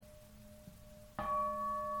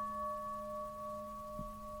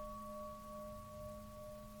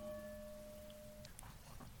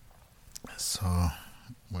So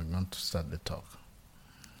we're going to start the talk.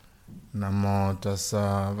 Namo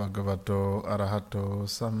tassa bhagavato arahato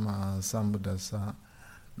samma sambuddhassa.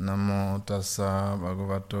 Namo tassa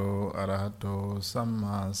bhagavato arahato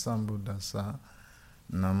samma sambuddhassa.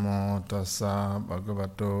 Namo tassa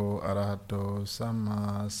bhagavato arahato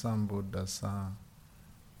samma sambuddhassa.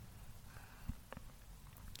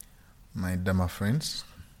 My Dhamma friends,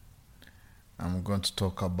 I'm going to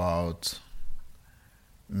talk about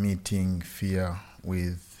meeting fear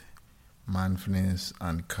with mindfulness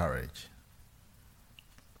and courage.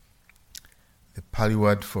 The Pali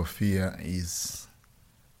word for fear is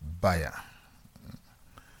bhaya,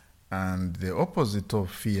 and the opposite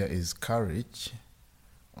of fear is courage,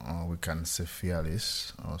 or we can say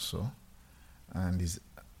fearless also, and is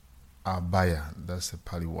abhaya. That's a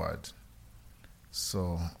Pali word.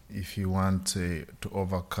 So if you want to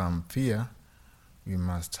overcome fear, we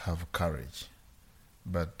must have courage.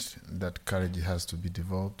 But that courage has to be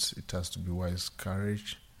developed. It has to be wise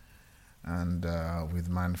courage and with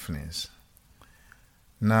mindfulness.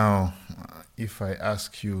 Now, if I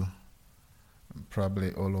ask you,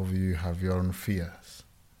 probably all of you have your own fears.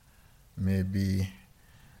 Maybe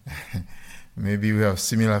we have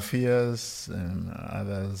similar fears and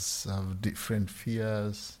others have different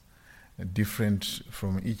fears, different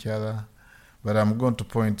from each other. But I'm going to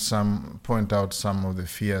point out some of the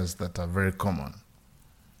fears that are very common.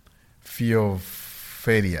 Fear of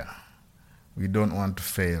failure. We don't want to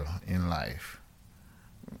fail in life.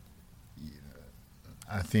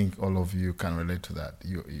 I think all of you can relate to that.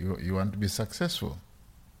 You want to be successful.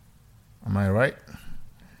 Am I right?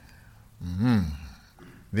 Mm-hmm.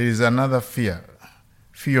 There is another fear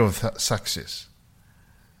of success.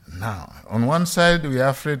 Now, on one side we are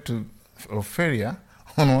afraid of failure.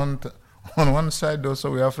 On one side also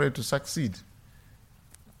we are afraid to succeed.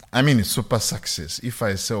 I mean, super success. If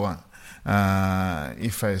I say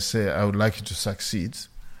I would like you to succeed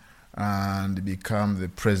and become the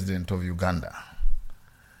president of Uganda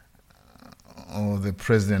or the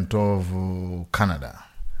president of Canada,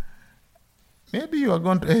 maybe you are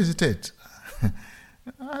going to hesitate.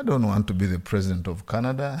 I don't want to be the president of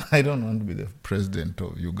Canada. I don't want to be the president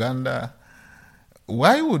of Uganda.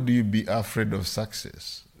 Why would you be afraid of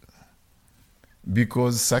success?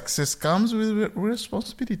 Because success comes with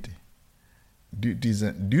responsibility. Duties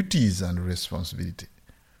and responsibility.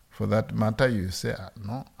 For that matter, you say,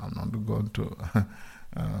 no, I'm not going to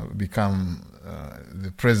become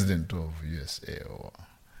the president of USA,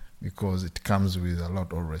 because it comes with a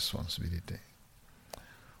lot of responsibility.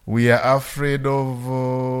 We are afraid of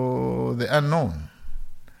the unknown.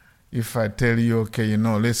 If I tell you, okay,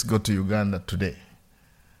 let's go to Uganda today,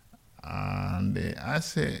 and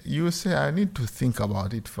you say, I need to think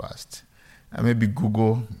about it first. Maybe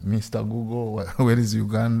Google, Mr. Google, where is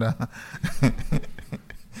Uganda?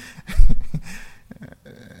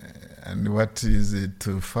 And what is it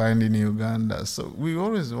to find in Uganda? So we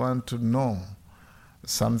always want to know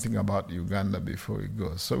something about Uganda before we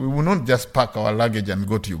go. So we will not just pack our luggage and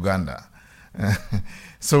go to Uganda.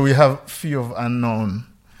 So we have fear of unknown.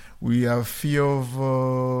 We have fear of,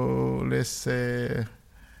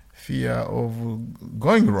 fear of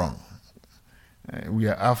going wrong. We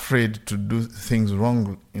are afraid to do things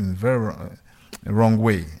wrong in very wrong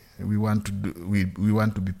way. We want to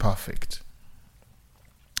be perfect.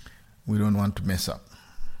 We don't want to mess up.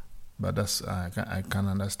 But I can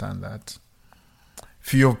understand that.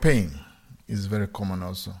 Fear of pain is very common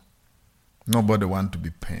also. Nobody wants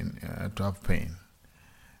to have pain.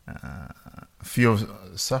 Fear of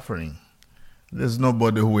suffering. There's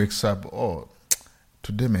nobody who wakes up,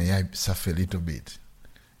 today may I suffer a little bit.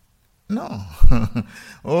 No.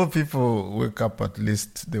 All people wake up, at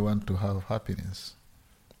least they want to have happiness.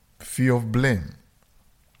 Fear of blame.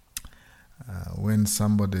 When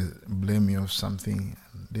somebody blame you of something,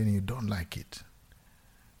 then you don't like it.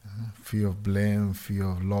 Fear of blame, fear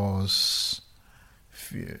of loss,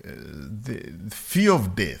 the fear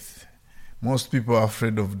of death. Most people are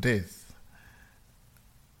afraid of death.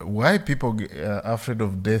 Why people are afraid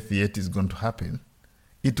of death yet is going to happen?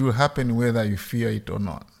 It will happen whether you fear it or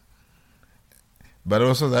not. But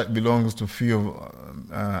also that belongs to fear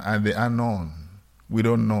of the unknown. We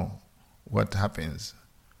don't know what happens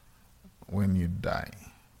when you die.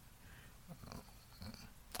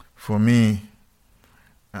 For me,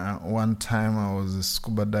 one time I was a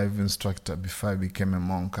scuba dive instructor before I became a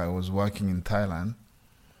monk. I was working in Thailand,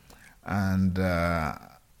 and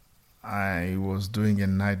I was doing a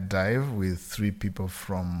night dive with 3 people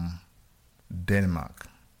from Denmark.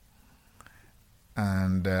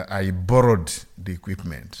 And I borrowed the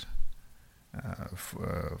equipment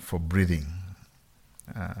for breathing.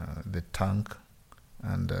 the tank,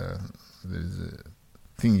 and there's a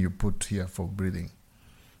thing you put here for breathing,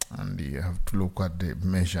 and you have to look at the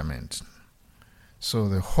measurement. So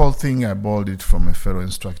the whole thing, I bought it from a fellow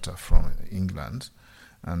instructor from England,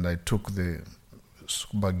 and I took the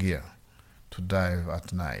scuba gear to dive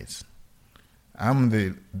at night. I'm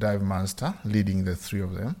the dive master, leading the three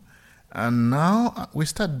of them, and now we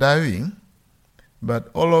start diving, but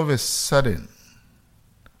all of a sudden,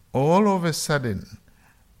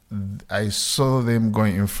 I saw them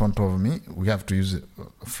going in front of me. We have to use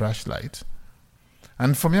a flashlight.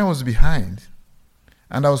 And for me, I was behind.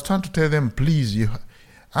 And I was trying to tell them, please,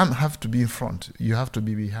 I have to be in front. You have to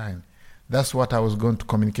be behind. That's what I was going to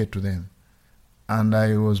communicate to them. And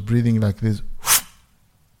I was breathing like this.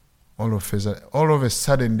 All of a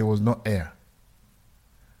sudden, there was no air.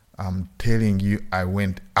 I'm telling you, I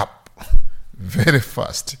went up very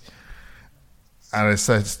fast. And I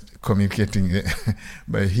started communicating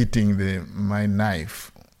by hitting my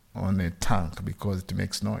knife on a tank because it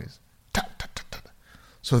makes noise. Ta, ta, ta, ta.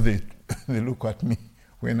 So they look at me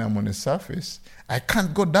when I'm on the surface. I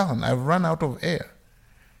can't go down. I've run out of air.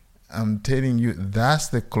 I'm telling you, that's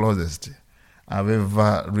the closest I've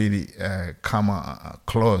ever really come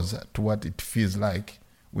close to what it feels like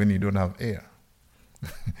when you don't have air.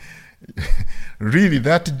 Really,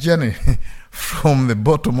 that journey from the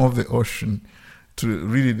bottom of the ocean to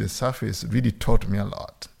really the surface really taught me a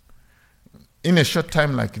lot. In a short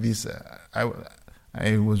time like this,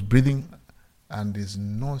 I was breathing and there's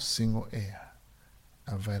no single air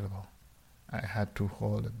available. I had to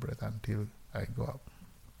hold the breath until I go up.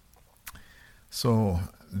 So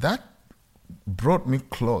that brought me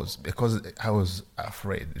close because I was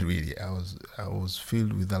afraid, really. I was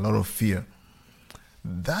filled with a lot of fear.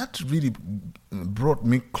 That really brought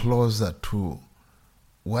me closer to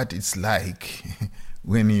what it's like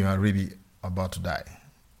when you are really about to die.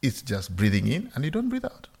 It's just breathing in and you don't breathe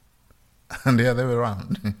out. And the other way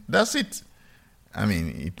around. That's it. I mean,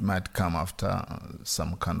 it might come after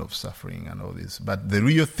some kind of suffering and all this. But the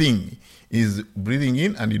real thing is breathing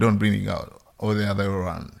in and you don't breathe out. Or the other way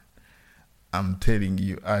around. I'm telling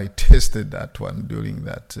you, I tested that one during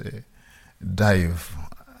that dive.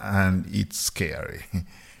 And it's scary.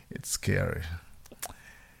 It's scary.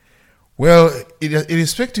 Well,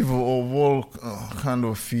 irrespective of all kind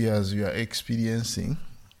of fears you are experiencing,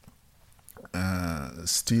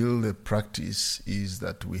 still the practice is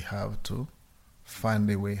that we have to find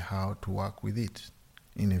a way how to work with it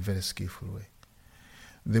in a very skillful way.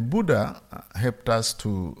 The Buddha helped us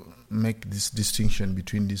to make this distinction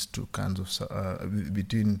between these two kinds of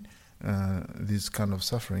this kind of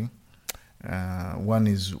suffering. One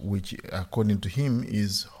is, which according to him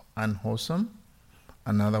is unwholesome.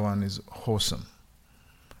 Another one is wholesome.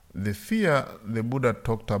 The fear the Buddha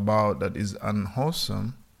talked about that is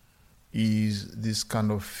unwholesome is this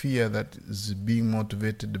kind of fear that is being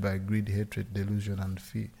motivated by greed, hatred, delusion, and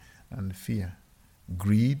fear.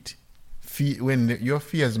 Greed, fear. When your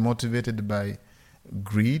fear is motivated by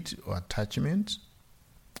greed or attachment,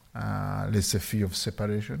 let's say fear of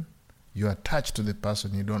separation, you're attached to the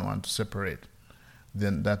person, you don't want to separate,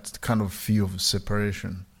 then that kind of fear of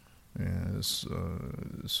separation.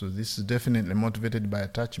 So this is definitely motivated by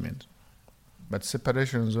attachment. But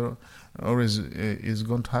separation is always is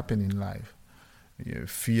going to happen in life.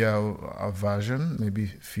 Fear of aversion, maybe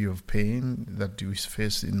fear of pain that you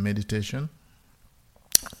face in meditation.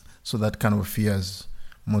 So that kind of fear is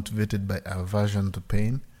motivated by aversion to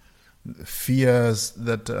pain. Fears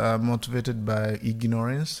that are motivated by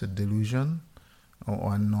ignorance, delusion,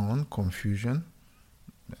 or unknown, confusion.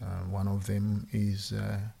 One of them is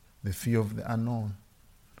the fear of the unknown.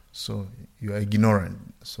 So you are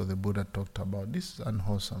ignorant. So the Buddha talked about this is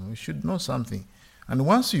unwholesome. We should know something. And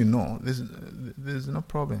once you know, there's no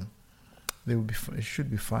problem. It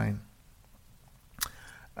should be fine.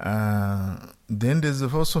 Then there's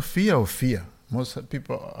also fear of fear. Most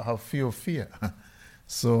people have fear of fear.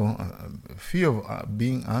 So fear of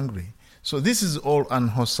being angry. So this is all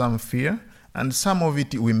unwholesome fear. And some of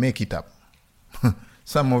it we make it up.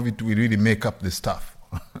 Some of it we really make up the stuff.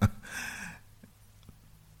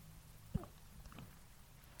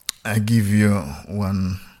 I give you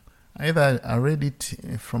one. Either I read it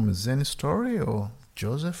from a Zen story or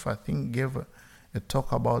Joseph, I think, gave a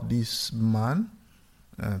talk about this man,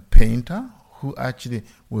 painter, who actually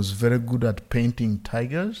was very good at painting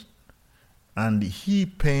tigers. And he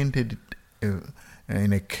painted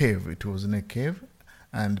in a cave. It was in a cave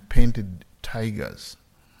and painted tigers.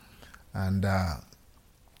 And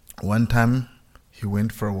one time he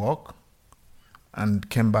went for a walk and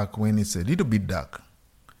came back when it's a little bit dark.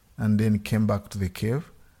 And then came back to the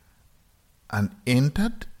cave. and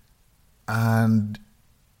entered and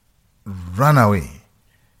ran away.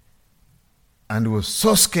 And was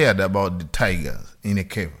so scared about the tigers in a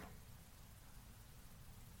cave.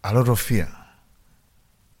 A lot of fear.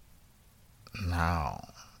 Now,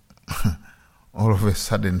 all of a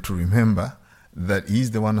sudden to remember that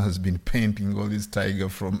he's the one who has been painting all these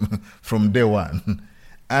tigers from day one.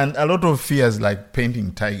 And a lot of fears like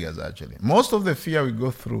painting tigers actually. Most of the fear we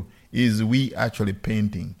go through is we actually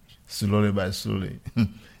painting slowly by slowly.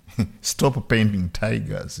 Stop painting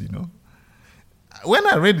tigers, you know. When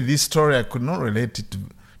I read this story, I could not relate it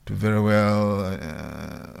to very well,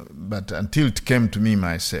 but until it came to me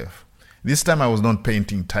myself. This time I was not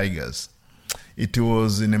painting tigers. It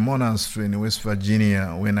was in a monastery in West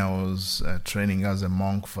Virginia when I was training as a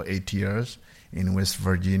monk for 8 years in West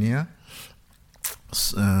Virginia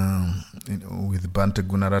with Bhante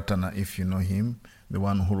Gunaratana, if you know him, the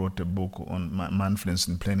one who wrote a book on mindfulness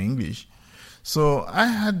in plain English. So I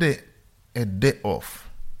had a day off.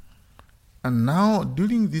 And now,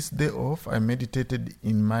 during this day off, I meditated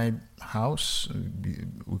in my house.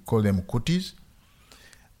 We call them kutis.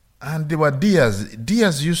 And there were deers.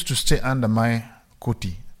 Deers used to stay under my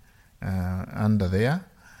kuti, under there.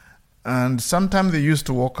 And sometimes they used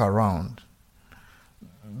to walk around.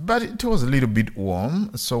 But it was a little bit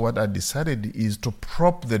warm, so what I decided is to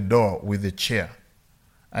prop the door with a chair.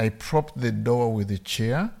 I propped the door with a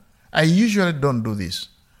chair. I usually don't do this,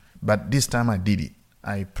 but this time I did it.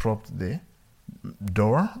 I propped the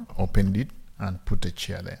door, opened it, and put a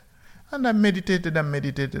chair there. And I meditated.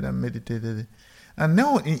 And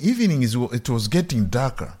now in evening, it was getting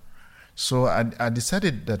darker. So I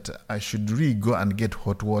decided that I should really go and get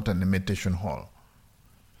hot water in the meditation hall.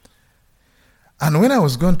 And when I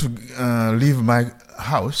was going to leave my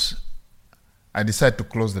house, I decided to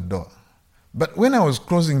close the door. But when I was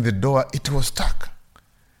closing the door, it was stuck.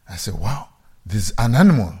 I said, wow, there's an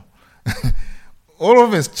animal. All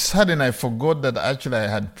of a sudden, I forgot that actually I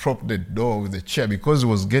had propped the door with a chair because it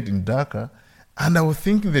was getting darker. And I was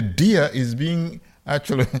thinking the deer is being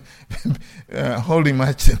actually holding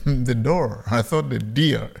the door. I thought the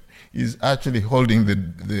deer is actually holding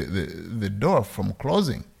the door from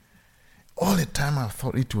closing. All the time I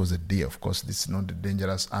thought it was a deer. Of course, this is not a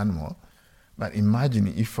dangerous animal. But imagine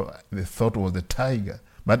if the thought was a tiger.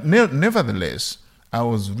 But nevertheless, I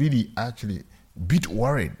was really actually a bit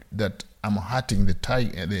worried that I'm hurting the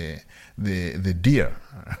tiger, the deer.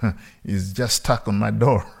 Is just stuck on my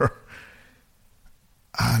door.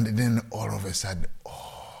 And then all of a sudden,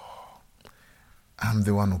 I'm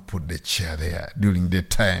the one who put the chair there during the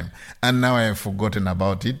time. And now I have forgotten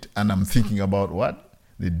about it. And I'm thinking about what?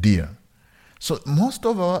 The deer. So most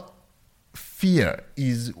of our fear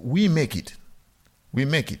is we make it. We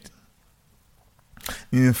make it.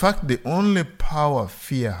 In fact, the only power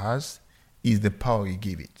fear has is the power we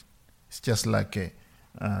give it. It's just like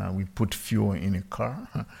we put fuel in a car.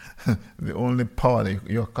 The only power that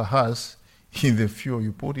your car has is the fuel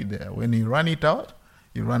you put it there. When you run it out,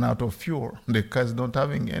 you run out of fuel. The car is not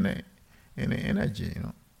having any energy. You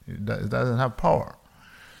know, it doesn't have power.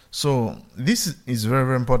 So this is very,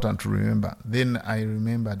 very important to remember. Then I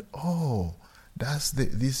remembered, that's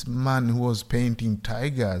this man who was painting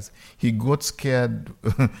tigers. He got scared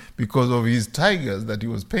because of his tigers that he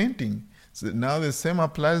was painting. So now the same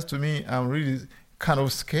applies to me. I'm really kind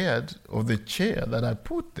of scared of the chair that I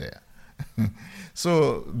put there.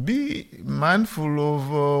 So be mindful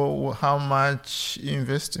of how much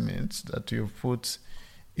investment that you put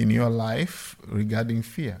in your life regarding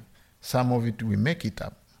fear. Some of it we make it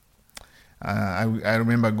up. I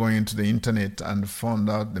remember going into the internet and found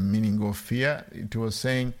out the meaning of fear. It was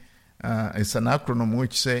saying, it's an acronym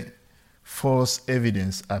which say, false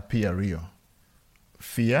evidence appear real.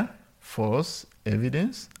 Fear, false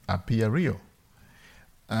evidence appear real.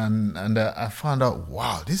 And I found out,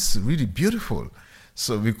 wow, this is really beautiful.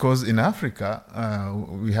 So because in Africa,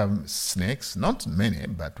 we have snakes, not many,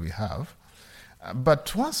 but we have.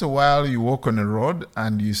 But once in a while you walk on a road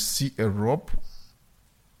and you see a rope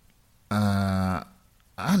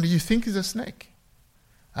and you think it's a snake.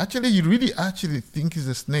 Actually, you really actually think it's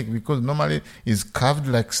a snake because normally it's carved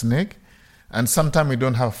like snake, and sometimes we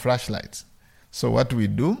don't have flashlights. So what we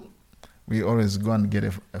do, we always go and get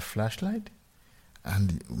a flashlight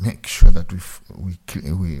and make sure that we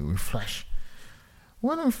flash.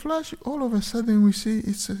 When we flash, all of a sudden we see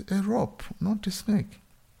it's a rope, not a snake.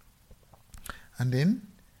 And then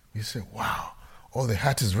we say, wow, the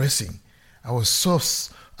heart is racing. I was so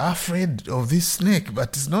afraid of this snake, but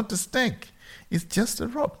it's not a snake. It's just a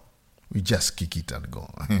rope. We just kick it and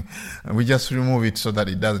go. And we just remove it so that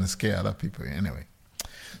it doesn't scare other people anyway.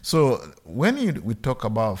 So when we talk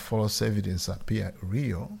about false evidence appear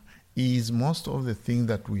real, is most of the things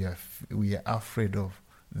that we are afraid of,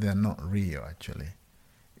 they are not real actually.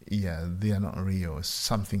 Yeah, they are not real. It's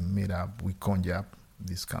something made up. We conjure up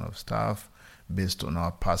this kind of stuff based on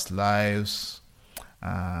our past lives,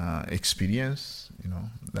 experience.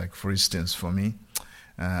 Like for instance, for me,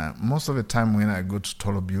 most of the time when I go to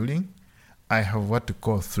tall building, I have what to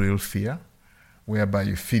call thrill fear, whereby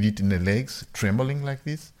you feel it in the legs, trembling like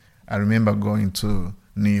this. I remember going to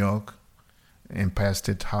New York, Empire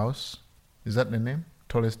State House. Is that the name?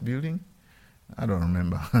 Tallest building? I don't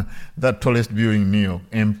remember. That tallest building in New York,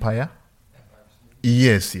 Empire.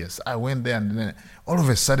 Yes. I went there and then all of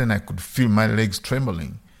a sudden I could feel my legs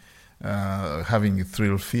trembling, having a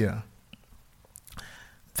thrill fear.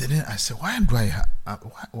 Then I said, why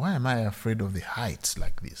am I afraid of the heights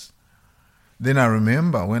like this? Then I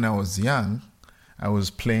remember when I was young, I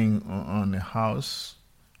was playing on a house.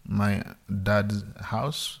 My dad's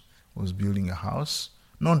house was building a house,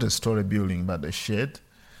 not a story building, but a shed.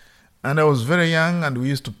 And I was very young, and we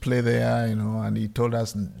used to play there, and he told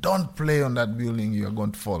us, don't play on that building, you are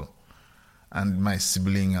going to fall. And my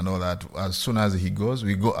sibling and all that, as soon as he goes,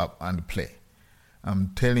 we go up and play.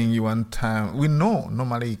 I'm telling you, one time, we know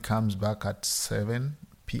normally he comes back at 7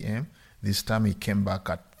 p.m. This time he came back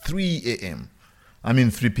at 3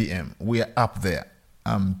 p.m. We are up there.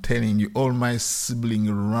 I'm telling you, all my siblings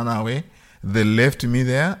ran away. They left me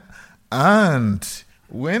there. And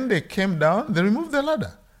when they came down, they removed the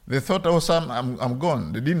ladder. They thought, I'm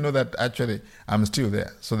gone. They didn't know that actually I'm still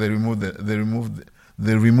there. So they removed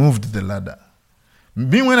the ladder.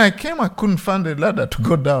 Me, when I came, I couldn't find the ladder to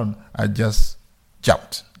go down. I just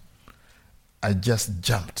jumped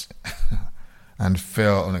and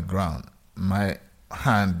fell on the ground. My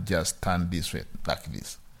hand just turned this way, like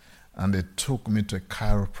this. And they took me to a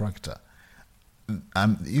chiropractor.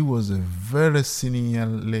 And he was a very senior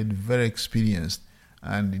lady, very experienced,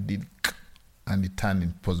 and he turned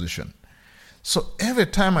in position. So every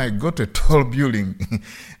time I go to a tall building,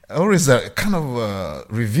 I always kind of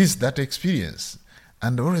revisit that experience,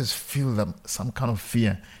 and I always feel some kind of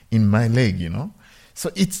fear in my leg,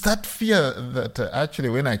 So it's that fear that actually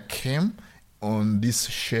when I came on this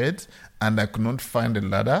shed and I could not find a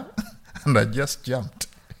ladder, and I just jumped.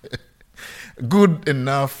 Good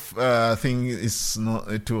enough thing is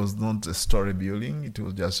not. It was not a story building. It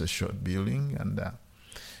was just a short building, and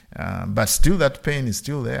but still that pain is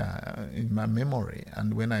still there in my memory.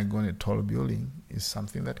 And when I go in a tall building, it's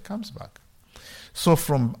something that comes back. So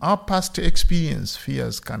from our past experience,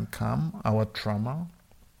 fears can come. Our trauma.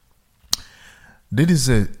 There is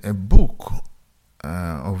a book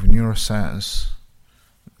of neuroscience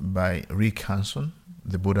by Rick Hanson,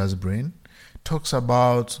 The Buddha's Brain, talks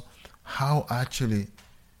about how actually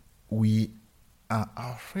we are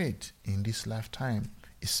afraid in this lifetime.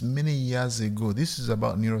 It's many years ago. This is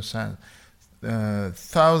about neuroscience.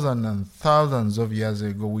 Thousands and thousands of years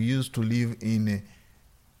ago, we used to live in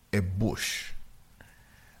a bush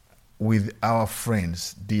with our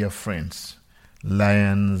friends, dear friends,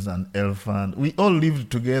 lions and elephants. We all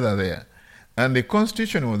lived together there. And the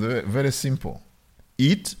constitution was very simple.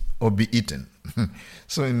 Eat or be eaten.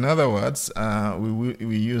 So in other words,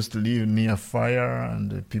 we used to live near fire,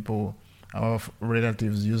 and our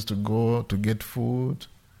relatives used to go to get food.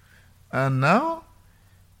 And now,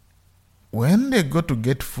 when they go to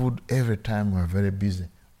get food, every time we're very busy.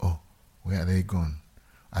 Oh, where are they gone?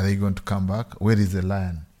 Are they going to come back? Where is the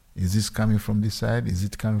lion? Is this coming from this side? Is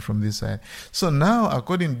it coming from this side? So now,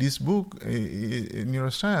 according to this book,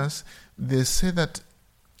 neuroscience, they say that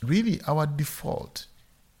really our default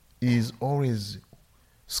is always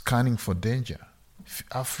scanning for danger,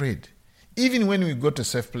 afraid. Even when we go to a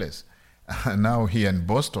safe place. Now here in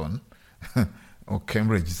Boston or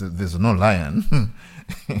Cambridge, there's no lion.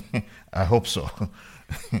 I hope so.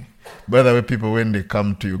 By the way, people, when they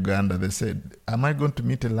come to Uganda, they said, am I going to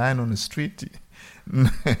meet a lion on the street?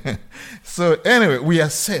 So anyway, we are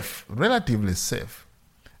safe, relatively safe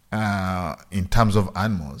in terms of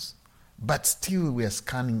animals, but still we are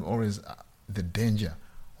scanning always the danger.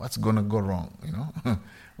 What's going to go wrong,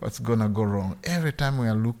 What's going to go wrong? Every time we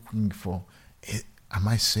are looking for, am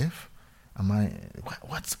I safe?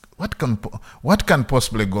 What can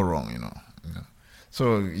possibly go wrong,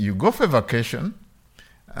 So you go for vacation,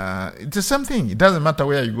 it's the same thing. It doesn't matter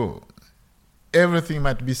where you go. Everything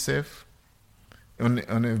might be safe on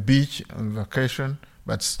a beach, on vacation,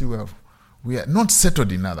 but still we are not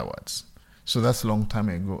settled, in other words. So that's a long time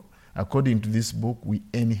ago. According to this book, we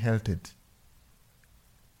inherited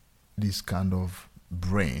this kind of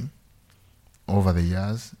brain over the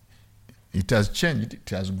years. It has changed, it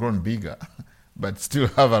has grown bigger, but still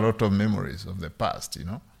have a lot of memories of the past,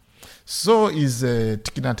 So is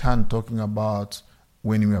Thich Nhat Hanh talking about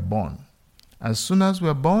when we were born. As soon as we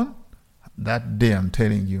were born, that day, I'm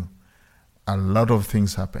telling you, a lot of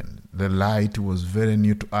things happened. The light was very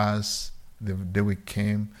new to us the day we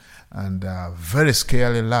came, and very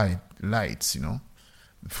scary lights,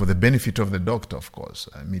 for the benefit of the doctor, of course,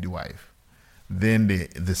 midwife. Then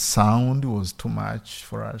the sound was too much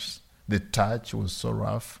for us. The touch was so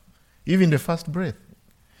rough. Even the first breath.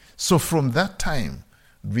 So from that time,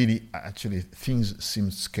 really, actually, things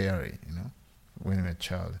seemed scary, when we were a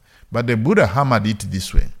child. But the Buddha hammered it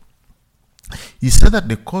this way. He said that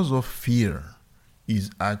the cause of fear is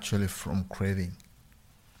actually from craving.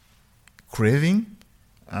 Craving,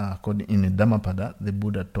 according in the Dhammapada, the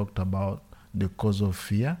Buddha talked about the cause of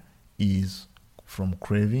fear is from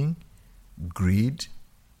craving, greed,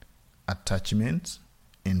 attachment,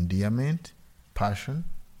 endearment, passion.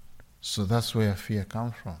 So that's where fear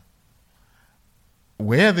comes from.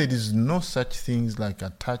 Where there is no such things like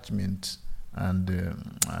attachment and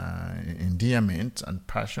endearment and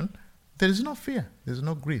passion, there is no fear, there is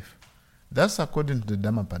no grief. That's according to the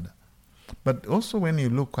Dhammapada. But also when you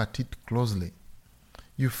look at it closely,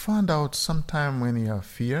 you find out sometime when you have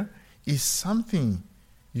fear, is something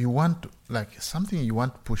you want to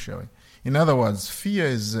push away. In other words, fear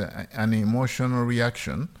is an emotional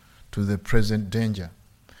reaction to the present danger.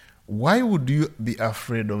 Why would you be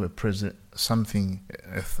afraid of something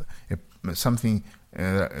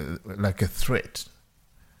like a threat,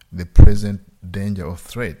 the present danger or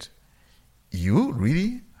threat? You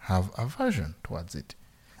really have aversion towards it.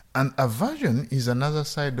 And aversion is another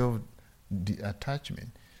side of the attachment.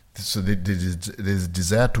 So there's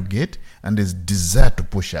desire to get and there's desire to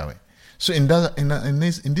push away. So in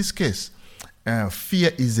this case,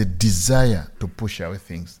 fear is a desire to push away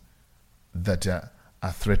things that are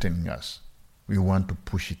threatening us. We want to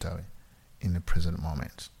push it away in the present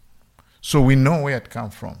moment. So we know where it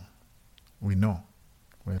comes from. We know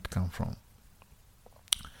where it comes from.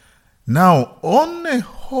 Now, on a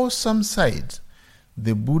wholesome side,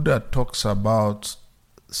 the Buddha talks about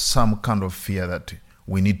some kind of fear that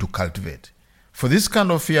we need to cultivate. For this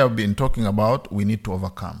kind of fear I've been talking about, we need to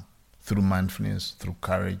overcome through mindfulness, through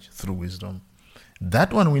courage, through wisdom.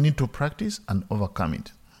 That one we need to practice and overcome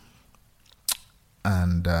it.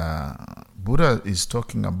 And Buddha is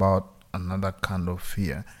talking about another kind of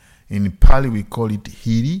fear. In Pali we call it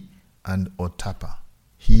hiri and ottappa.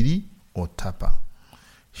 Hiri, ottappa.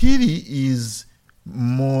 Hiri is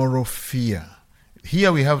moral fear.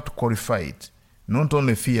 Here we have to qualify it. Not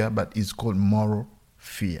only fear, but it's called moral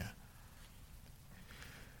fear.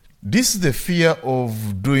 This is the fear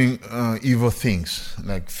of doing evil things,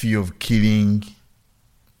 like fear of killing,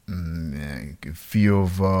 fear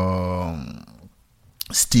of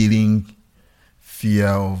stealing, fear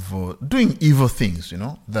of doing evil things,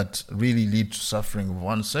 that really lead to suffering of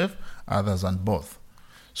oneself, others, and both.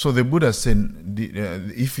 So the Buddha said,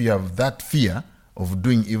 if you have that fear of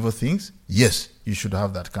doing evil things, yes, you should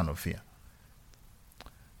have that kind of fear.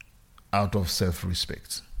 Out of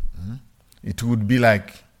self-respect. It would be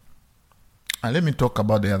like, and let me talk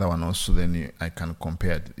about the other one also, then I can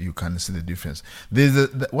compare it. You can see the difference. There's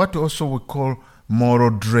what also we call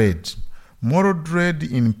moral dread. Moral dread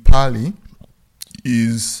in Pali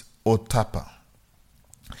is ottappa.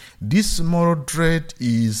 This moral dread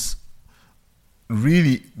is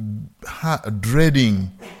really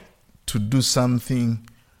dreading to do something,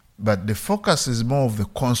 but the focus is more of the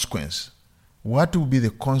consequence. What will be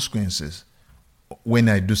the consequences when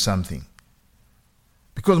I do something?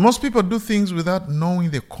 Because most people do things without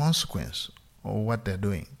knowing the consequence of what they're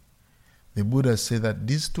doing. The Buddha said that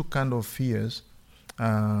these two kind of fears,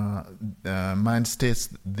 mind states,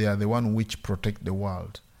 they are the one which protect the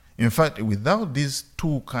world. In fact, without these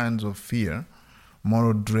two kinds of fear,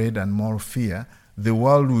 moral dread and moral fear, the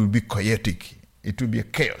world will be chaotic. It will be a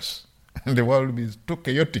chaos. The world will be too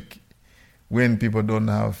chaotic when people don't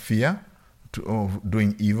have fear of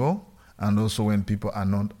doing evil, and also when people are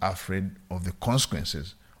not afraid of the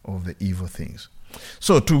consequences of the evil things.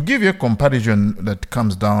 So to give you a comparison that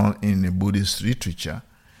comes down in the Buddhist literature,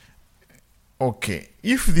 okay,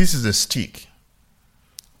 if this is a stick,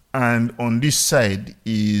 and on this side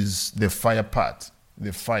is the fire part,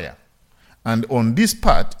 the fire, and on this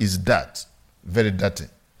part is dirt, very dirty.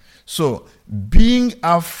 So being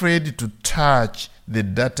afraid to touch the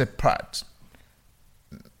dirty part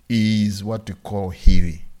is what we call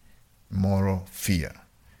hiri, moral fear.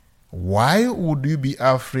 Why would you be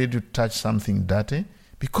afraid to touch something dirty?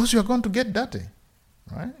 Because you're going to get dirty,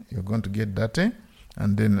 right? You're going to get dirty,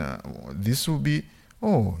 and then this will be,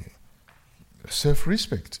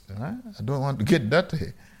 self-respect. Right? I don't want to get that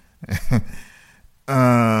way.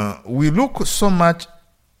 We look so much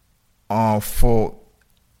for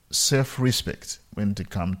self-respect when it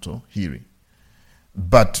comes to healing.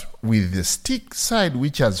 But with the stick side,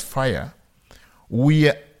 which has fire,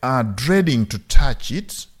 we are dreading to touch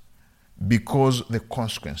it because the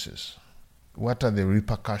consequences. What are the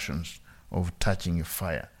repercussions of touching a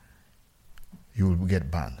fire? You will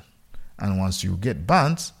get burned. And once you get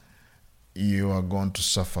burnt, you are going to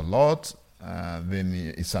suffer a lot.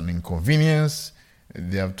 Then it's an inconvenience.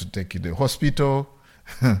 They have to take you to the hospital.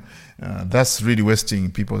 That's really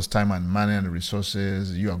wasting people's time and money and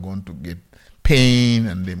resources. You are going to get pain,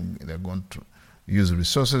 and they're going to use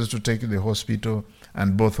resources to take you to the hospital,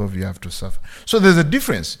 and both of you have to suffer. So there's a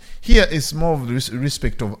difference. Here it's more of the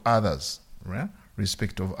respect of others, right?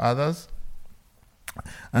 Respect of others.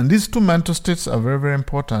 And these two mental states are very, very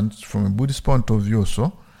important from a Buddhist point of view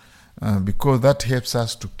also, because that helps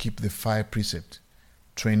us to keep the 5 precept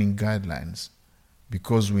training guidelines.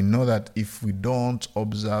 Because we know that if we don't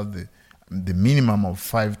observe the minimum of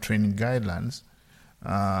 5 training guidelines,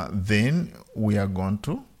 then we are going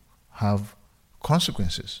to have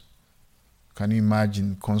consequences. Can you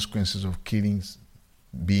imagine consequences of killing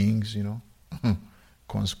beings,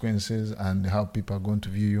 consequences, and how people are going to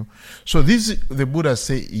view you? So the Buddha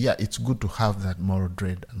say, yeah, it's good to have that moral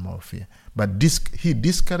dread and moral fear. But he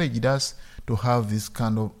discouraged us to have this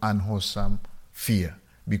kind of unwholesome fear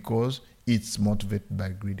because it's motivated by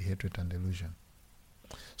greed, hatred, and delusion.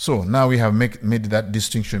 So now we have made that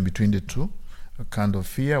distinction between the two. A kind of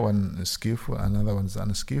fear, one is skillful, another one is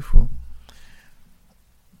unskillful.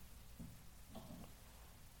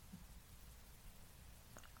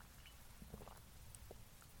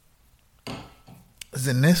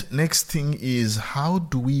 The next thing is, how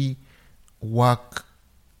do we work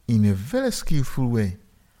in a very skillful way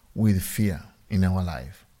with fear in our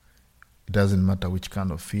life? It doesn't matter which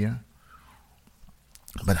kind of fear,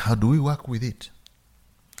 but how do we work with it?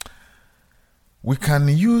 We can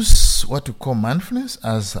use what we call mindfulness,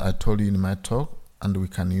 as I told you in my talk, and we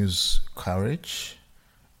can use courage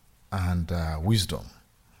and wisdom.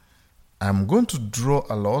 I'm going to draw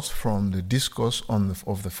a lot from the discourse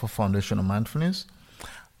of the 4 foundation of mindfulness,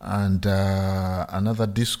 and another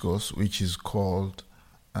discourse which is called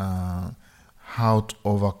How to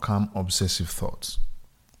Overcome Obsessive Thoughts.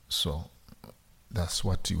 So that's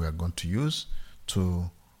what we are going to use to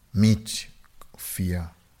meet fear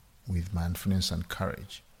with mindfulness and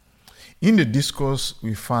courage. In the discourse,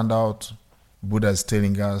 we found out Buddha is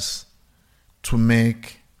telling us to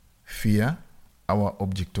make fear our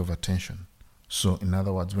object of attention. So, in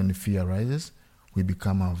other words, when the fear arises, we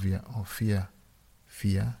become aware of fear.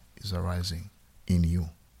 Fear is arising in you.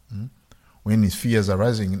 When fear is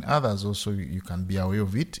arising in others, also you can be aware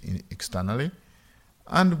of it externally,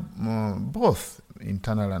 and both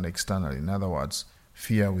internal and external. In other words,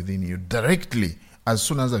 fear within you directly. As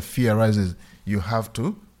soon as a fear arises, you have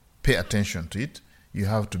to pay attention to it. You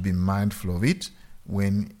have to be mindful of it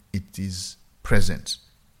when it is present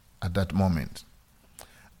at that moment.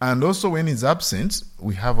 And also when it's absent,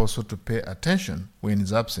 we have also to pay attention when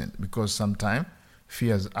it's absent, because sometimes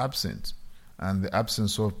fear is absent, and the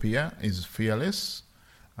absence of fear is fearless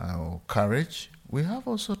or courage. We have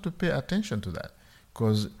also to pay attention to that,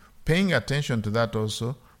 because paying attention to that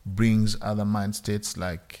also brings other mind states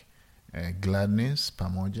like gladness,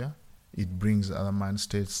 pamoja. It brings other mind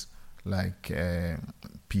states like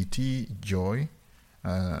piti, joy,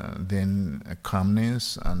 then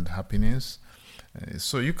calmness and happiness.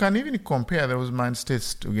 So you can even compare those mind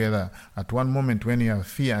states together. At one moment when you have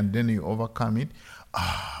fear and then you overcome it,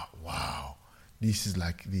 wow, this is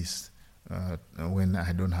like this when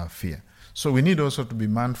I don't have fear. So we need also to be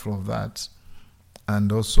mindful of that,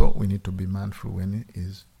 and also we need to be mindful when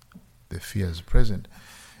the fear is present.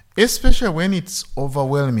 Especially when it's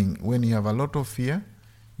overwhelming, when you have a lot of fear,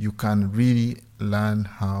 you can really learn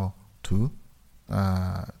how to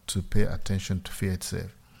pay attention to fear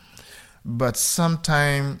itself. But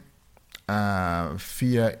sometimes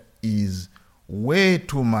fear is way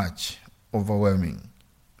too much overwhelming,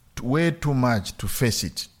 way too much to face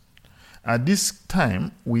it. At this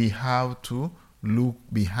time, we have to look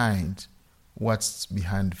behind what's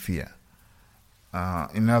behind fear.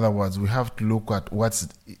 In other words, we have to look at what's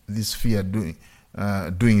this fear doing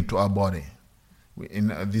to our body.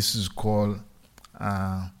 This is called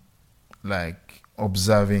like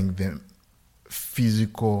observing the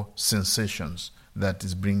physical sensations that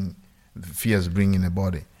fears bring in the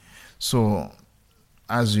body. So,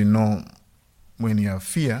 as you know, when you have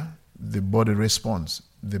fear, the body responds.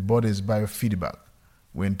 The body is biofeedback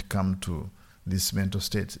when it comes to this mental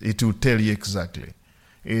state. It will tell you exactly.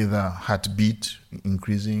 Either heartbeat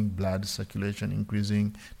increasing, blood circulation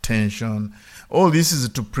increasing, tension. All this is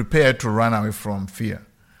to prepare to run away from fear.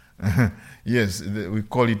 Yes, we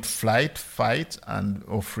call it flight, fight,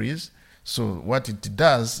 or freeze. So what it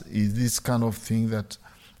does is this kind of thing that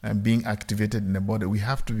being activated in the body, we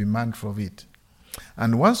have to be mindful of it.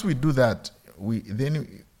 And once we do that, we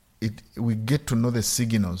get to know the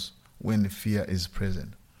signals when the fear is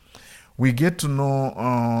present. We get to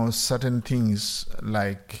know certain things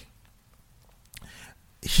like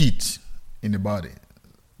heat in the body.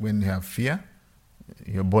 When you have fear,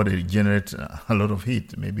 your body generates a lot of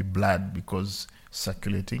heat, maybe blood because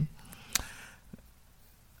circulating.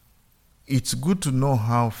 It's good to know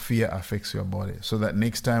how fear affects your body so that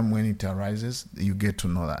next time when it arises, you get to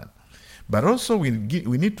know that. But also we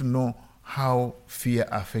need to know how fear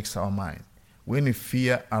affects our mind. When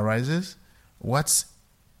fear arises, what's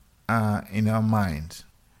in our mind?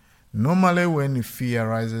 Normally when fear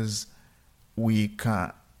arises, we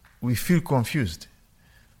feel confused.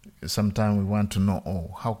 Sometimes we want to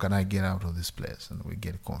know, how can I get out of this place? And we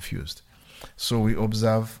get confused. So we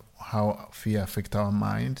observe how fear affects our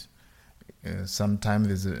mind. Sometimes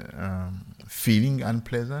there's a feeling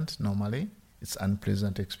unpleasant. Normally, it's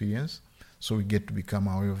unpleasant experience. So we get to become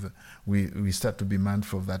aware of we start to be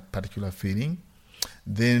mindful of that particular feeling.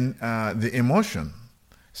 Then the emotion.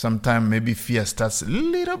 Sometimes maybe fear starts a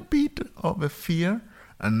little bit of a fear,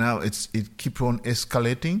 and now it keeps on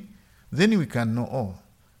escalating. Then we can know,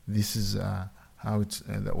 this is how it's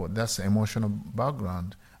that's the emotional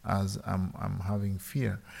background as I'm having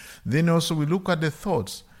fear. Then also we look at the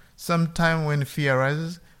thoughts. Sometimes when fear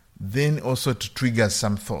arises, then also to trigger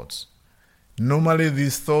some thoughts. Normally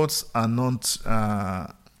these thoughts are not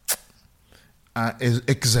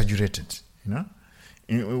exaggerated,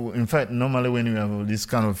 In fact, normally when you have this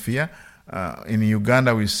kind of fear, in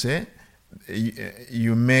Uganda we say,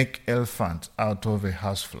 you make elephant out of a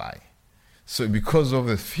housefly. So because of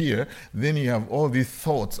the fear, then you have all these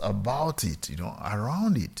thoughts about it,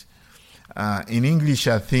 around it. In English,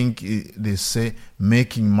 I think they say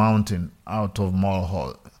making mountain out of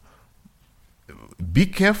molehill. Be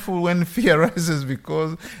careful when fear arises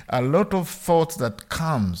because a lot of thoughts that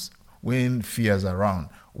comes when fear is around.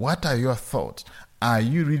 What are your thoughts? Are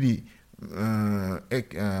you really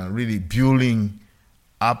building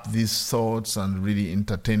up these thoughts and really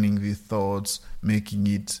entertaining these thoughts, making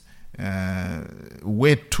it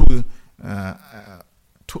way too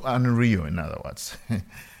unreal, in other words?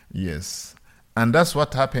 Yes. And that's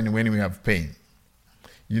what happens when we have pain.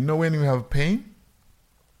 When we have pain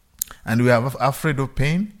and we are afraid of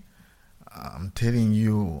pain, I'm telling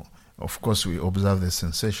you, of course, we observe the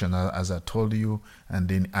sensation, as I told you, and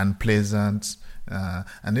then unpleasant.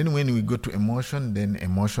 And then when we go to emotion, then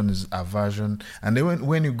emotion is aversion. And then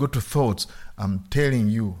when you go to thoughts, I'm telling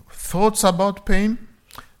you, thoughts about pain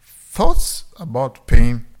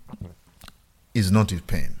is not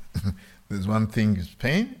pain. There's one thing is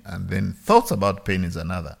pain, and then thoughts about pain is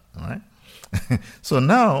another. All right? So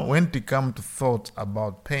now, when it comes to thoughts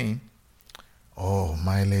about pain,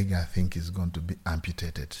 my leg, I think, is going to be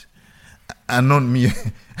amputated. And not me.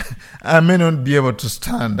 I may not be able to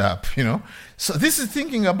stand up, So this is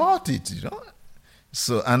thinking about it,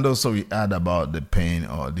 So, and also we add about the pain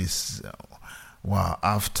or this,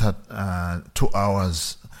 after 2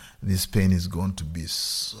 hours, this pain is going to be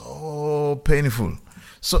so painful.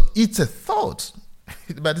 So it's a thought,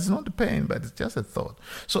 but it's not a pain, but it's just a thought.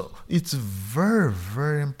 So it's very,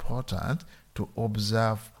 very important to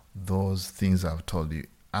observe those things I've told you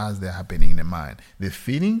as they're happening in the mind. The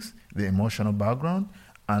feelings, the emotional background,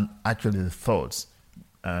 and actually the thoughts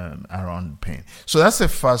around pain. So that's the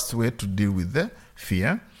first way to deal with the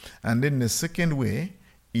fear. And then the second way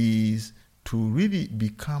is to really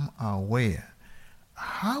become aware.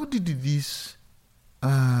 How did this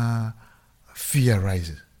fear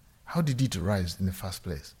rise? How did it rise in the first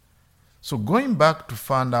place? So going back to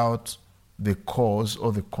find out the cause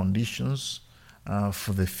or the conditions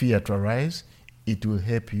for the fear to arise, it will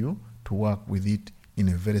help you to work with it in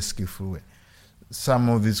a very skillful way. Some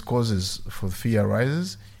of these causes for fear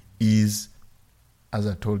arises is, as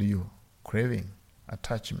I told you, craving,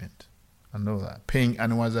 attachment, and all that. Paying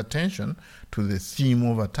anyone's attention to the theme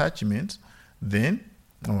of attachment, then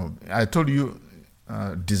I told you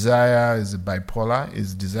desire is bipolar,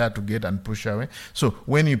 is desire to get and push away. So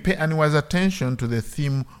when you pay anyone's attention to the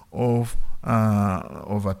theme of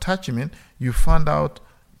attachment, you find out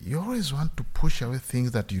you always want to push away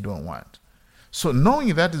things that you don't want. So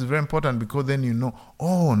knowing that is very important because then you know,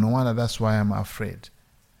 no wonder that's why I'm afraid.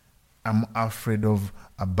 I'm afraid of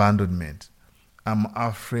abandonment. I'm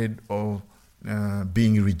afraid of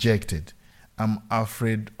being rejected. I'm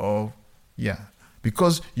afraid of,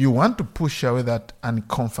 because you want to push away that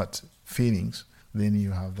uncomfort feelings, then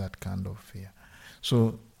you have that kind of fear.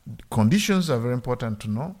 So conditions are very important to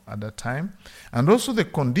know at that time. And also the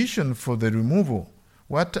condition for the removal.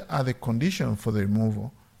 What are the conditions for the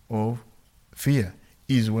removal of fear?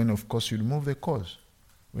 Is when, of course, you remove the cause.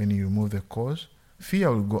 When you remove the cause,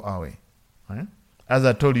 fear will go away. Right? As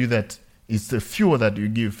I told you that it's the fuel that you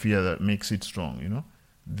give fear that makes it strong,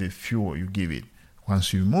 the fuel you give it.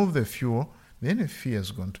 Once you remove the fuel, then the fear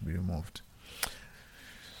is going to be removed.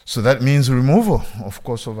 So that means removal, of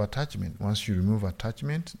course, of attachment. Once you remove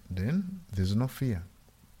attachment, then there's no fear.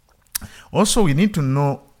 Also, we need to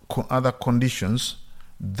know other conditions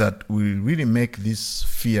that will really make this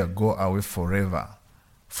fear go away forever,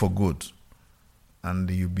 for good. And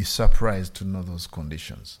you'll be surprised to know those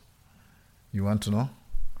conditions. You want to know?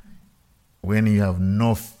 When you have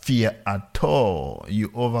no fear at all,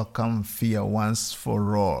 you overcome fear once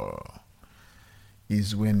for all,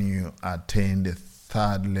 is when you attain the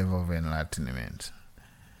third level of enlightenment.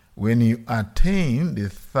 When you attain the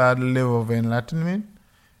third level of enlightenment,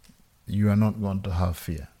 you are not going to have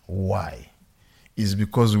fear. Why? It's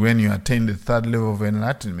because when you attain the third level of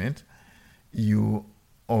enlightenment, you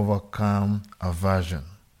overcome aversion,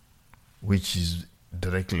 which is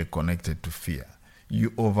directly connected to fear.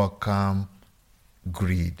 You overcome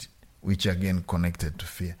greed, which again connected to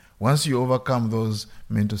fear. Once you overcome those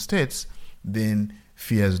mental states, then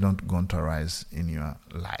fear is not going to arise in your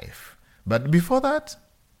life. But before that,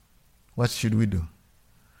 what should we do?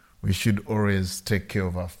 We should always take care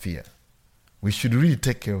of our fear. We should really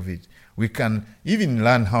take care of it. We can even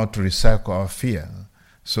learn how to recycle our fear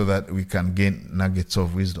so that we can gain nuggets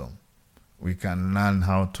of wisdom. We can learn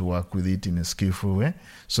how to work with it in a skillful way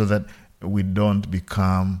so that we don't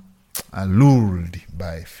become lured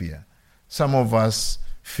by fear. Some of us,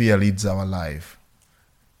 fear leads our life.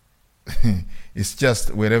 It's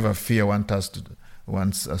just wherever fear wants to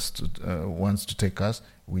take us,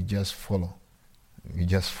 we just follow. We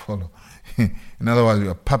just follow. In other words, we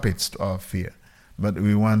are puppets to our fear. But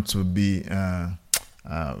we want to be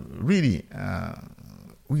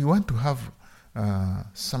we want to have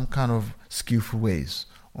some kind of skillful ways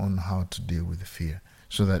on how to deal with the fear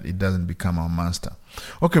so that it doesn't become our master.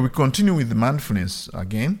 Okay, we continue with mindfulness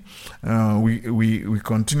again. We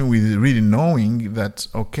continue with really knowing that,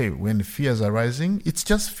 okay, when fear is arising, it's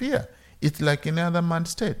just fear. It's like any other mind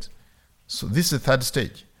state. So this is the third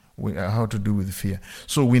stage, how to do with fear.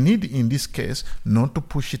 So we need, in this case, not to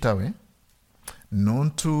push it away,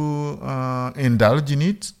 not to indulge in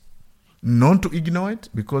it, not to ignore it,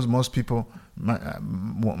 because most people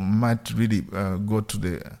might really go to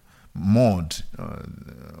the mode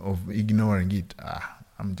of ignoring it.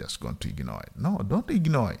 I'm just going to ignore it. No, don't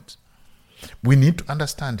ignore it. We need to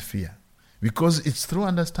understand fear, because it's through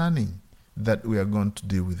understanding that we are going to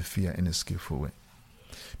deal with fear in a skillful way.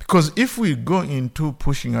 Because if we go into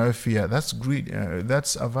pushing our fear, that's greed,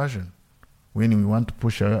 that's aversion. When we want to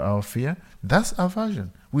push away our fear, that's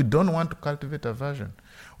aversion. We don't want to cultivate aversion.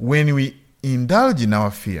 When we indulge in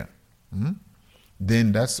our fear,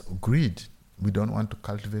 then that's greed. We don't want to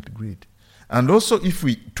cultivate greed. And also, if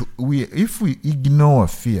we ignore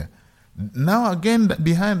fear, now again,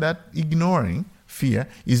 behind that ignoring fear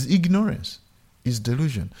is ignorance, is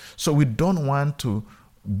delusion. So we don't want to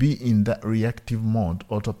be in that reactive mode,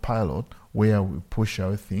 autopilot, where we push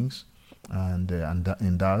out things and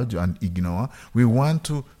indulge and ignore. We want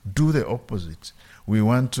to do the opposite. We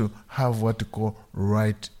want to have what we call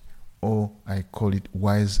right, or I call it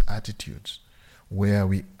wise attitudes, where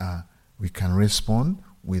we can respond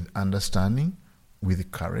with understanding,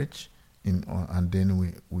 with courage, and then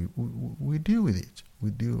we deal with it.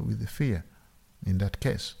 We deal with the fear in that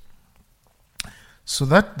case. So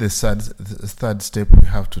that's the third step we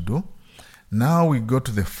have to do. Now we go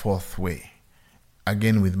to the fourth way.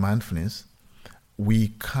 Again, with mindfulness, we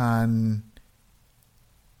can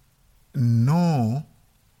know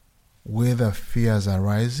whether fears are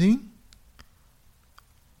rising,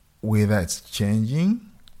 whether it's changing,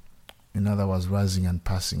 in other words, rising and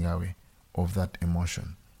passing away of that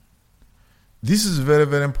emotion. This is very,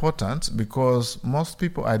 very important, because most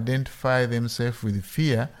people identify themselves with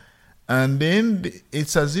fear, and then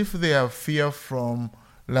it's as if they have fear from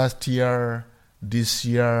last year, this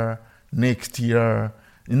year, next year.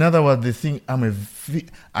 In other words, they think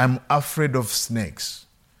I'm afraid of snakes.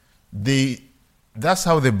 That's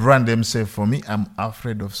how they brand themselves. For me, I'm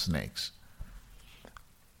afraid of snakes.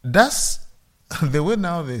 That's the way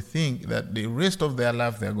now they think that the rest of their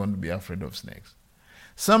life they're going to be afraid of snakes.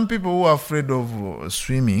 Some people who are afraid of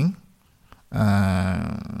swimming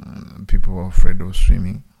people who are afraid of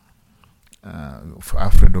swimming,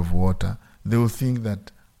 afraid of water, they will think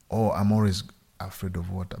that, oh, I'm always afraid of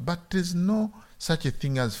water. But there's no such a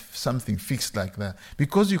thing as something fixed like that,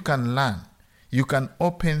 because you can learn. You can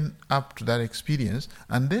open up to that experience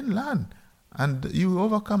and then learn, and you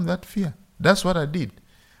overcome that fear. That's what I did.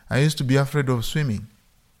 I used to be afraid of swimming,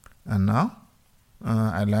 and now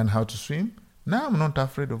I learned how to swim. Now I'm not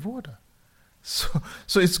afraid of water. So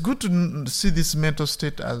it's good to see this mental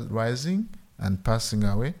state as rising and passing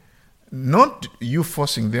away. Not you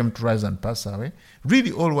forcing them to rise and pass away.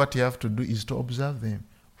 Really, all what you have to do is to observe them.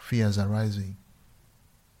 Fears are rising.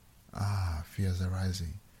 Fears are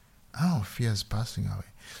rising. Fear is passing away.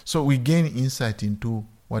 So we gain insight into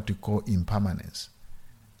what we call impermanence,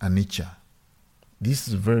 anicca. This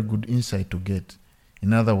is a very good insight to get.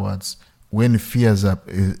 In other words, when fears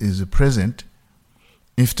is present,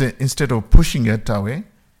 instead of pushing it away,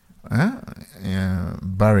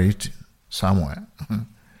 bury it somewhere,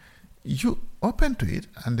 you open to it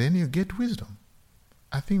and then you get wisdom.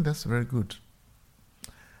 I think that's very good.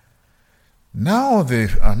 Now,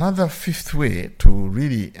 another fifth way to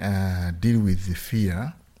really deal with the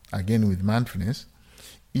fear, again with mindfulness,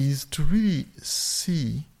 is to really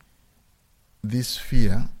see this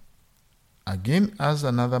fear again as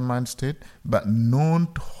another mind state, but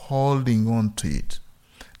not holding on to it.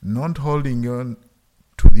 Not holding on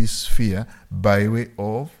to this fear by way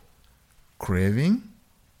of craving,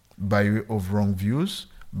 by way of wrong views,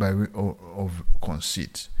 by way of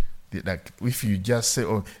conceit. Like if you just say,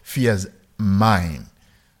 oh, fear's mine,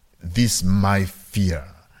 this my fear.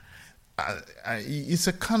 It's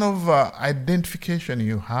a kind of identification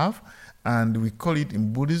you have, and we call it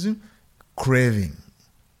in Buddhism craving.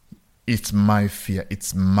 It's my fear,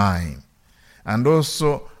 it's mine. And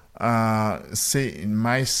also say in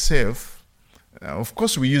myself, of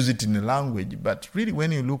course we use it in a language, but really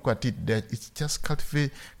when you look at it, it's just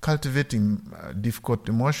cultivating difficult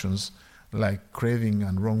emotions like craving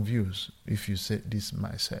and wrong views. If you say this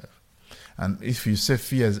myself. And if you say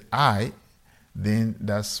fear is I, then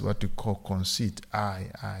that's what you call conceit. I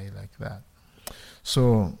like that.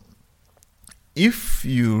 So if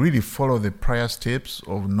you really follow the prior steps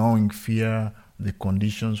of knowing fear, the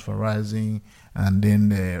conditions for rising, and then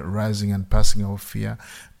the rising and passing of fear,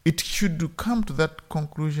 it should come to that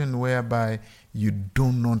conclusion whereby you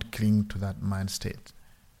do not cling to that mind state.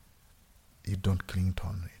 You don't cling to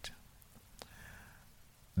it.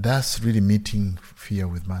 That's really meeting fear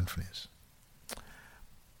with mindfulness.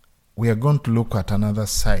 We are going to look at another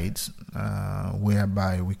side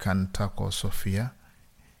whereby we can tackle also fear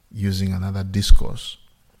using another discourse.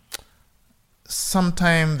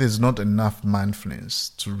 Sometimes there's not enough mindfulness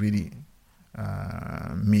to really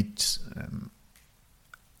meet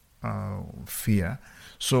fear.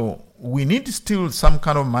 So we need still some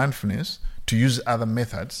kind of mindfulness to use other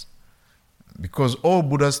methods, because all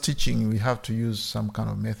Buddha's teaching, we have to use some kind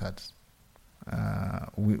of methods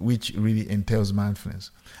which really entails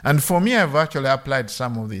mindfulness. And for me, I've actually applied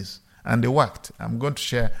some of this, and they worked. I'm going to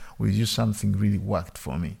share with you something really worked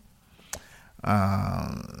for me.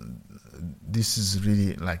 This is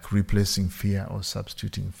really like replacing fear or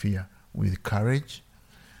substituting fear with courage.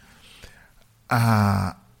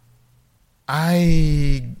 I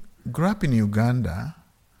grew up in Uganda,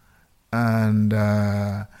 and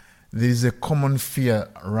there is a common fear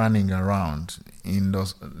running around in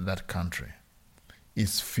that country.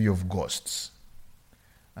 It's fear of ghosts.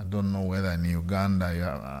 I don't know whether in Uganda,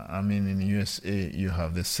 in USA you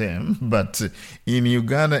have the same, but in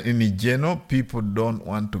Uganda, in general, people don't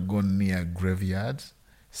want to go near graveyards,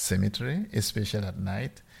 cemetery, especially at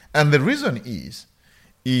night. And the reason is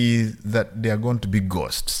that they are going to be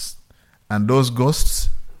ghosts. And those ghosts,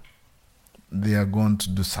 they are going to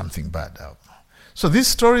do something bad. So these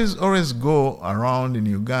stories always go around in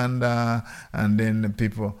Uganda, and then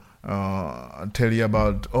people tell you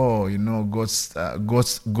about, ghosts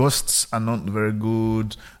are not very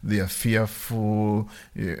good, they are fearful,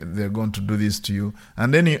 they're going to do this to you.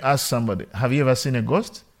 And then you ask somebody, have you ever seen a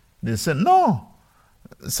ghost? They say, no.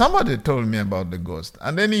 Somebody told me about the ghost.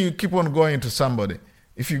 And then you keep on going to somebody.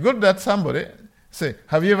 If you go to that somebody, say,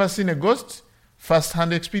 have you ever seen a ghost?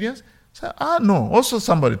 First-hand experience? Say, no. Also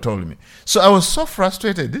somebody told me. So I was so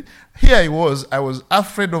frustrated. Here I was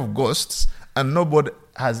afraid of ghosts, and nobody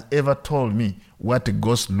has ever told me what a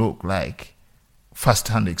ghost looked like.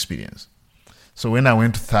 First-hand experience. So when I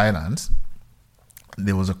went to Thailand,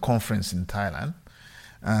 there was a conference in Thailand,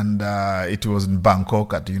 and it was in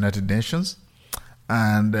Bangkok at the United Nations.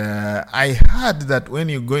 And I heard that when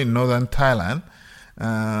you go in northern Thailand,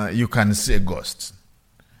 you can see a ghost.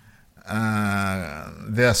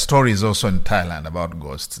 There are stories also in Thailand about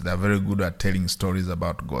ghosts. They are very good at telling stories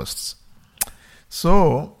about ghosts.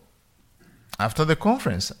 So, after the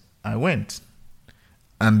conference, I went,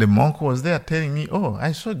 and the monk was there telling me, "Oh,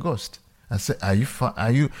 I saw a ghost." I said, "Are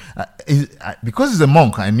you?" Because he's a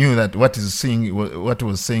monk, I knew that what he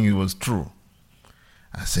was saying was true.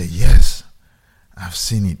 I said, "Yes, I've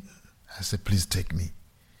seen it." I said, "Please take me."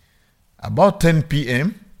 About 10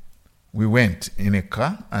 p.m., we went in a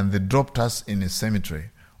car, and they dropped us in a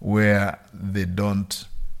cemetery where they don't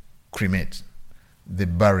cremate, they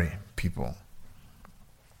bury people.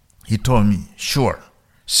 He told me, "Sure,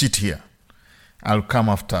 sit here. I'll come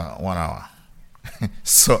after 1 hour."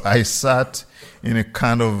 So I sat in a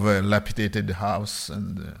kind of dilapidated house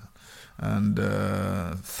and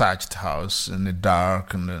thatched house in the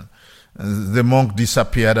dark, and the monk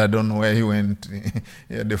disappeared. I don't know where he went.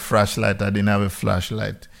 He had a flashlight. I didn't have a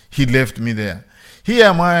flashlight. He left me there. Here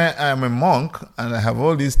I'm a monk, and I have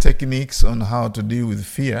all these techniques on how to deal with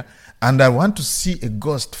fear, and I want to see a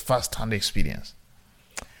ghost first-hand experience.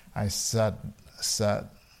 I sat,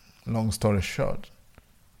 long story short,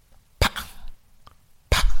 pa,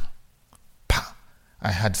 pa, pa.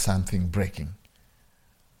 I had something breaking.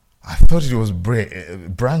 I thought it was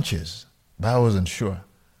branches, but I wasn't sure.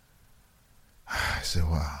 I said,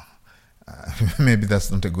 wow, maybe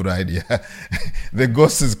that's not a good idea. The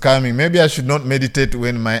ghost is coming. Maybe I should not meditate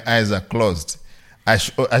when my eyes are closed. I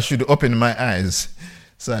should open my eyes.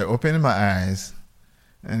 So I opened my eyes,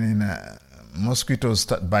 and then mosquitoes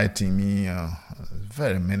start biting me.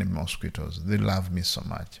 Very many mosquitoes. They love me so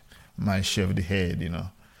much. My shaved head,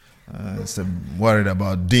 So worried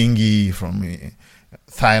about dengue from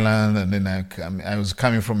Thailand, and then I was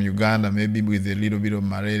coming from Uganda, maybe with a little bit of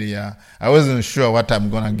malaria. I wasn't sure what I'm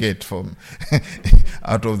gonna get from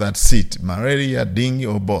out of that seat, malaria, dengue,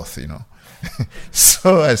 or both,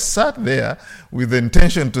 So I sat there with the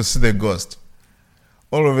intention to see the ghost.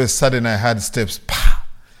 All of a sudden, I heard steps, pa,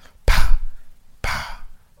 pa, pa,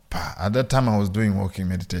 pa. At that time, I was doing walking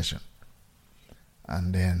meditation,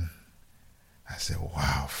 and then I said,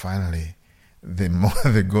 "Wow! Finally,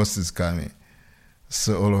 the ghost is coming."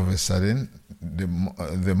 So all of a sudden,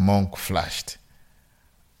 the monk flashed.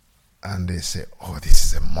 And they said, "Oh, this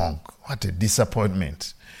is a monk. What a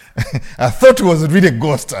disappointment." I thought it was really a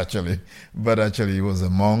ghost, actually. But actually, it was a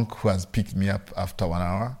monk who has picked me up after 1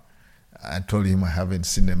 hour. I told him I haven't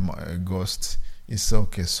seen a ghost. He said,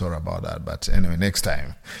 "Okay, sorry about that. But anyway, next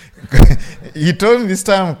time." He told me this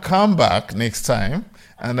time, "Come back next time,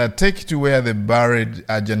 and I'll take you to where they buried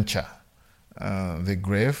Ajahn Chah." The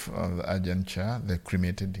grave of the Ajahn Chah, they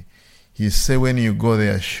cremated. He said, "When you go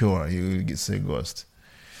there, sure, you will see a ghost."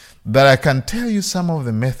 But I can tell you some of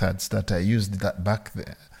the methods that I used back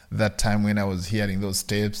there, that time when I was hearing those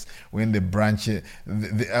steps, when the branches,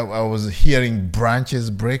 I was hearing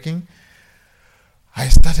branches breaking. I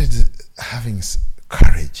started having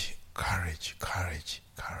courage.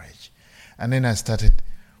 And then I started,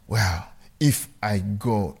 well, if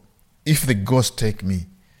the ghost take me,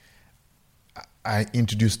 I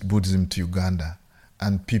introduced Buddhism to Uganda,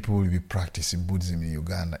 and people will be practicing Buddhism in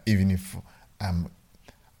Uganda, even if I'm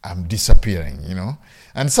disappearing,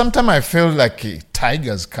 And sometimes I felt like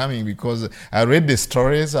tigers coming, because I read the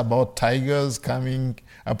stories about tigers coming,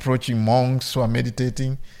 approaching monks who are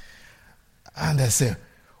meditating. And I said,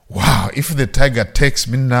 wow, if the tiger takes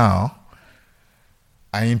me now.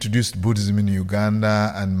 I introduced Buddhism in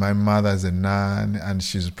Uganda, and my mother is a nun, and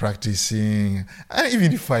she's practicing. And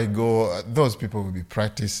even if I go, those people will be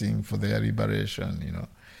practicing for their liberation,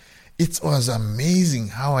 It was amazing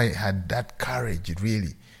how I had that courage,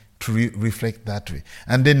 really, to reflect that way.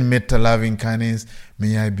 And then metta, loving kindness,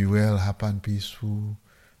 may I be well, happy and peaceful.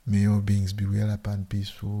 May all beings be well, happy and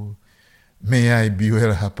peaceful. May I be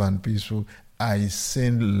well, happy and peaceful. I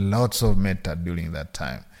sent lots of metta during that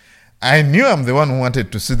time. I knew I'm the one who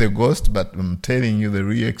wanted to see the ghost, but I'm telling you the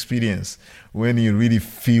real experience. When you really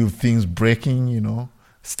feel things breaking,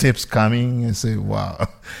 steps coming, and say, wow.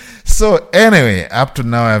 So anyway, up to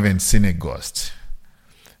now I haven't seen a ghost.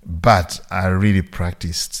 But I really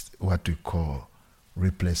practiced what we call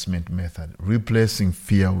replacement method. Replacing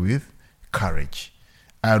fear with courage.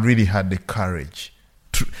 I really had the courage.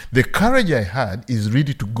 The courage I had is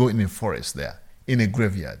really to go in a forest there, in a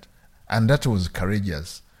graveyard. And that was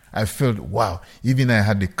courageous. I felt, wow, even I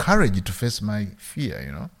had the courage to face my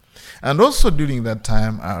fear, And also during that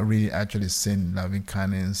time, I really actually sent loving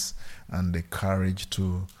kindness and the courage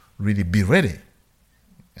to really be ready.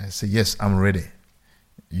 I say, yes, I'm ready.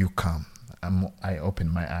 You come. I open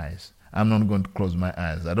my eyes. I'm not going to close my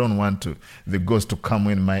eyes. I don't want the ghost to come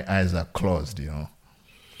when my eyes are closed,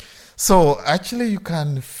 So actually you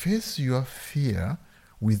can face your fear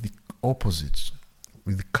with the opposite,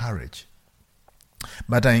 with courage.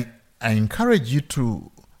 But I encourage you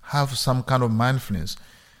to have some kind of mindfulness,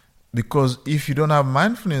 because if you don't have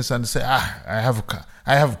mindfulness and say, I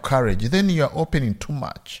have courage, then you are opening too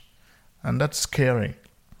much, and that's scary.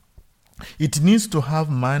 It needs to have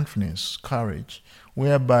mindfulness, courage,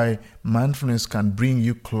 whereby mindfulness can bring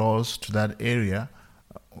you close to that area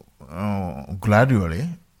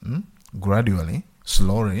gradually,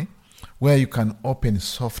 slowly, where you can open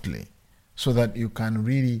softly, so that you can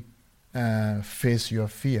really face your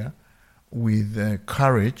fear with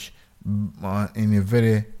courage in a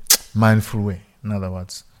very mindful way. In other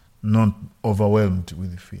words, not overwhelmed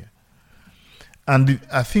with fear. And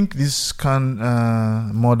I think this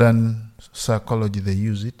modern psychology, they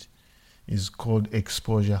use it, is called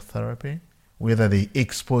exposure therapy, whether they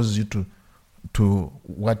expose you to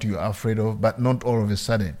what you are afraid of, but not all of a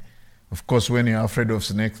sudden. Of course, when you're afraid of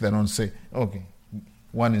snakes, they don't say, okay,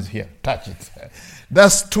 one is here, touch it.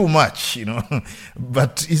 That's too much,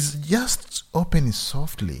 But it's just open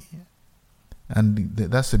softly. And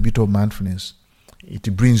that's a bit of mindfulness.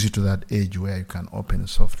 It brings you to that age where you can open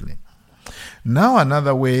softly. Now,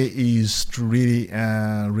 another way is to really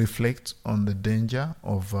reflect on the danger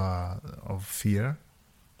of fear.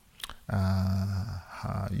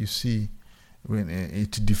 You see, when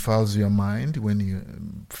it defiles your mind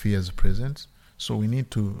when fear is present. So we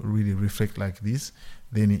need to really reflect like this.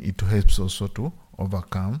 Then it helps also to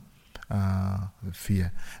overcome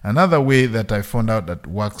fear. Another way that I found out that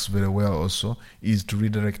works very well also is to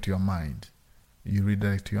redirect your mind. You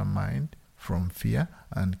redirect your mind from fear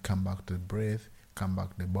and come back to the breath, come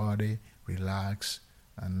back to the body, relax,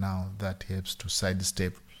 and now that helps to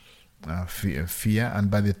sidestep fear. And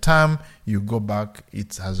by the time you go back,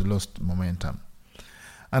 it has lost momentum.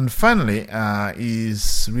 And finally,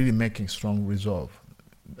 is really making strong resolve.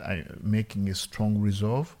 Making a strong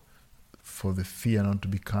resolve for the fear not to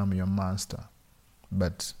become your master,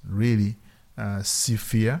 but really see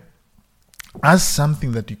fear as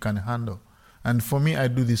something that you can handle. And for me, I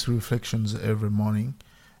do these reflections every morning.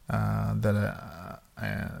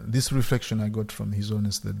 This reflection I got from His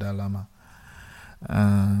Holiness the Dalai Lama.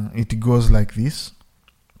 It goes like this: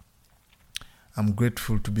 I'm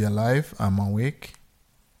grateful to be alive. I'm awake.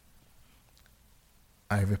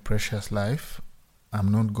 I have a precious life.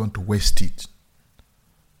 I'm not going to waste it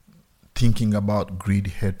thinking about greed,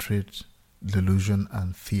 hatred, delusion,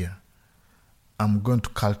 and fear. I'm going to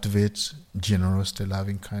cultivate generosity,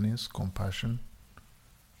 loving kindness, compassion,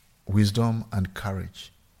 wisdom, and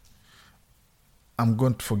courage. I'm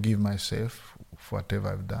going to forgive myself for whatever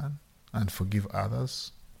I've done and forgive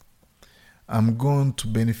others. I'm going to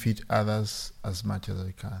benefit others as much as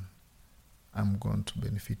I can. I'm going to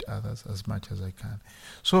benefit others as much as I can.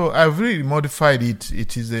 So I've really modified it.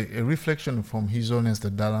 It is a reflection from His Holiness the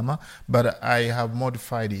Dalai Lama, but I have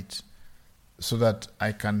modified it so that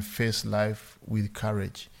I can face life with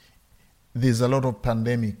courage. There's a lot of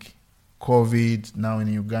pandemic, COVID, now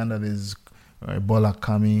in Uganda there's Ebola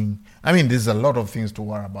coming. There's a lot of things to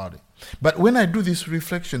worry about it. But when I do these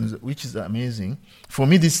reflections, which is amazing, for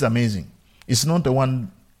me this is amazing. It's not the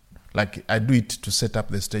one, like I do it to set up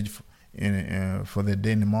the stage for the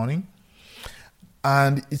day in the morning.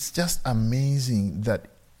 And it's just amazing that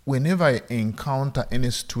whenever I encounter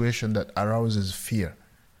any situation that arouses fear,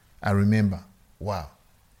 I remember, wow,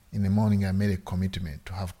 in the morning I made a commitment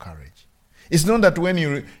to have courage. It's not that when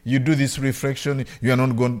you do this reflection, you are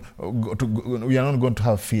not going to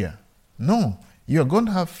have fear. No, you are going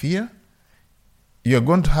to have fear. You are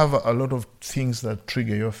going to have a lot of things that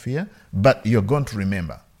trigger your fear, but you're going to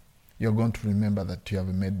remember. You're going to remember that you have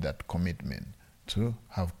made that commitment to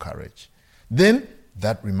have courage. Then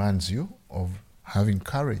that reminds you of having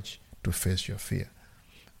courage to face your fear.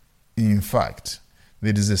 In fact,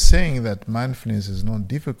 there is a saying that mindfulness is not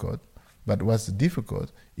difficult, but what's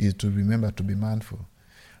difficult is to remember to be mindful.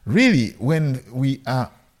 Really, when we are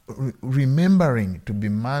remembering to be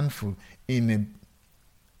mindful in a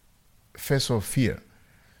face of fear,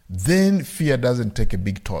 then fear doesn't take a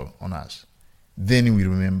big toll on us. Then we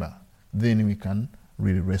remember. Then we can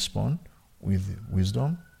really respond with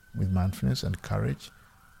wisdom, with mindfulness and courage,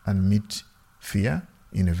 and meet fear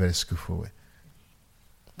in a very skillful way.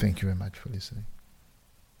 Thank you very much for listening.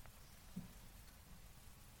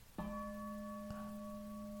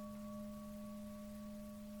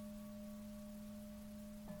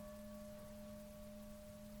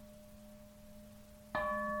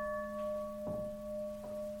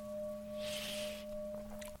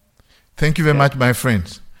 Thank you very much, my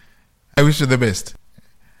friends. I wish you the best.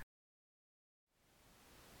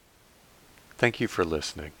 Thank you for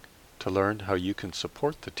listening. To learn how you can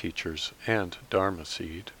support the teachers and Dharma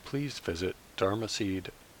Seed, please visit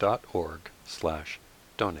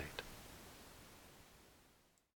dharmaseed.org/donate.